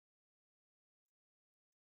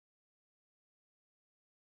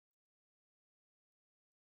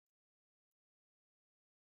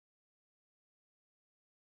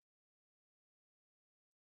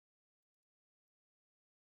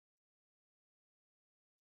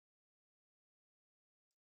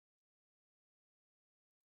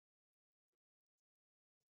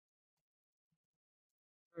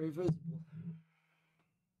Very visible.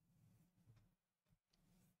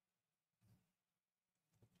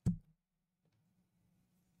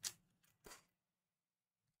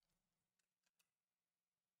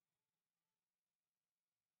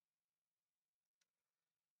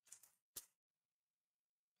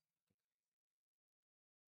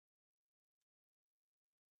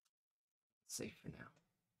 Safe for now.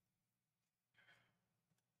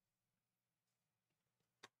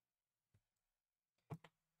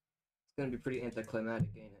 It's gonna be pretty anticlimactic,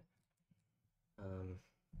 ain't it?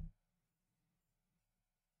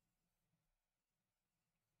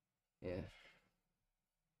 Yeah.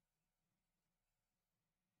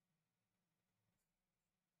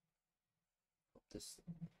 This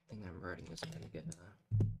thing I'm writing is gonna get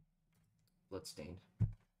bloodstained.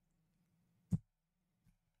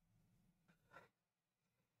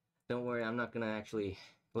 Don't worry, I'm not gonna actually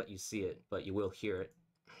let you see it, but you will hear it.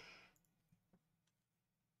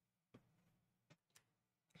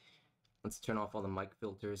 Let's turn off all the mic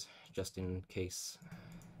filters, just in case.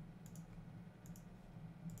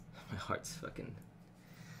 My heart's fucking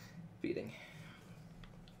beating.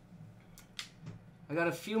 I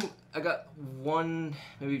got one,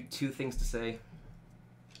 maybe two things to say.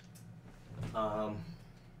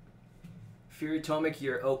 Fury Atomic,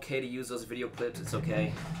 you're okay to use those video clips, it's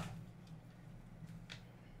okay.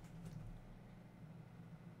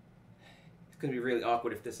 It's gonna be really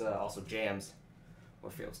awkward if this also jams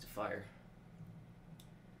or fails to fire.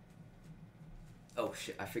 Oh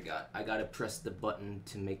shit, I forgot. I gotta press the button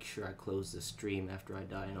to make sure I close the stream after I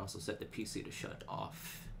die and also set the PC to shut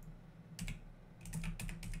off.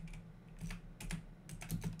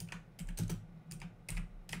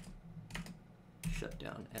 Shut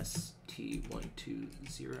down ST120.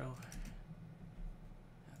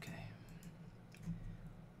 Okay.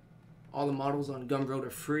 All the models on Gumroad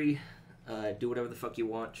are free. Do whatever the fuck you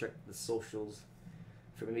want. Check the socials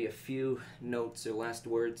for maybe a few notes or last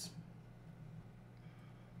words.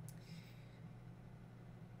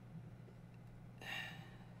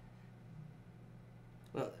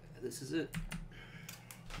 Well, this is it.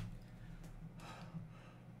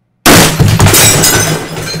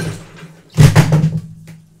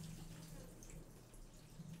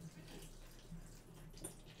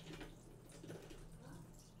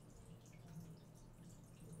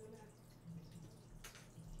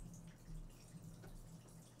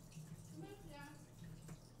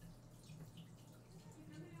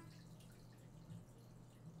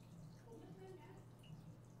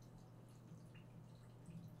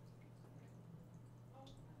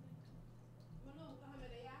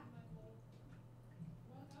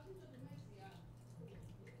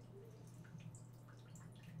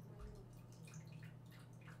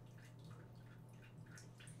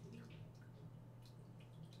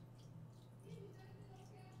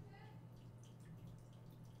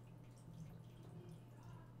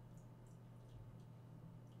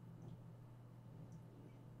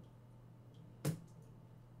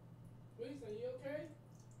 Winston, you okay?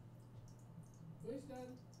 Winston?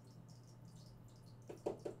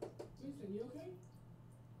 Winston, you okay?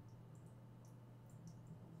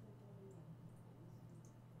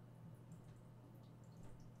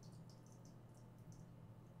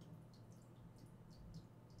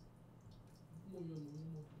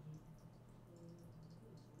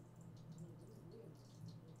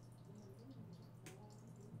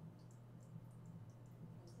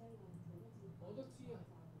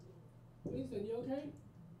 Winston, you okay?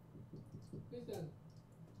 Winston?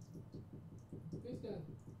 Winston?